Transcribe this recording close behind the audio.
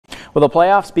Well, the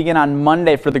playoffs begin on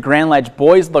Monday for the Grand Ledge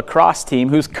boys lacrosse team,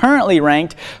 who's currently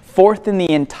ranked 4th in the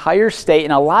entire state,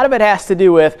 and a lot of it has to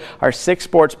do with our Six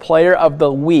Sports Player of the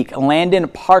Week, Landon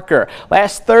Parker.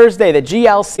 Last Thursday, the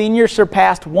GL senior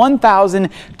surpassed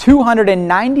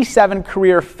 1,297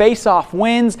 career face-off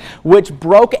wins, which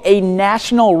broke a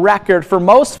national record for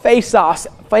most face-offs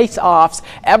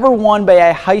ever won by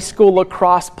a high school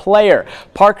lacrosse player.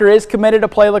 Parker is committed to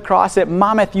play lacrosse at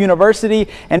Monmouth University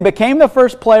and became the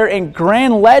first player in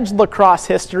Grand Ledge lacrosse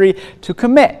history to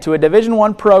commit to a Division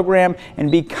I program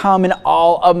and become an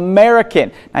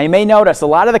All-American. Now, you may notice a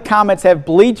lot of the comments have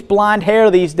bleached blonde hair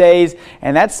these days,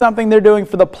 and that's something they're doing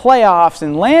for the playoffs,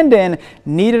 and Landon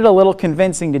needed a little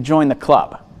convincing to join the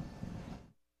club.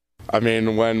 I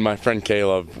mean, when my friend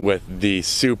Caleb with the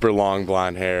super long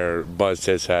blonde hair buzzed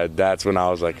his head, that's when I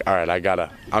was like, all right,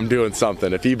 I'm doing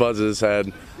something. If he buzzes his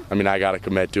head, I mean, I got to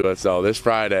commit to it. So this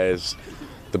Friday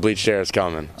the bleached hair is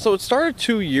coming. So it started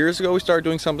 2 years ago. We started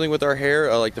doing something with our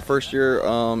hair. Like the first year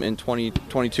in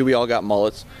 2022, we all got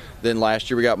mullets. Then last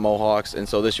year we got mohawks, and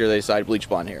so this year they decided bleach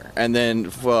blonde hair. And then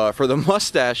for the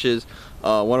mustaches,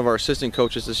 one of our assistant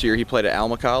coaches this year, he played at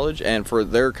Alma College, and for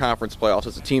their conference playoffs,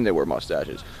 it's a team that wear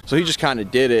mustaches. So he just kind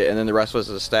of did it, and then the rest of us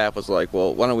as a staff was like,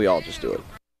 well, why don't we all just do it?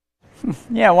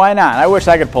 Yeah, why not? I wish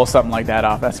I could pull something like that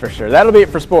off, that's for sure. That'll be it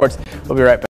for sports. We'll be right back.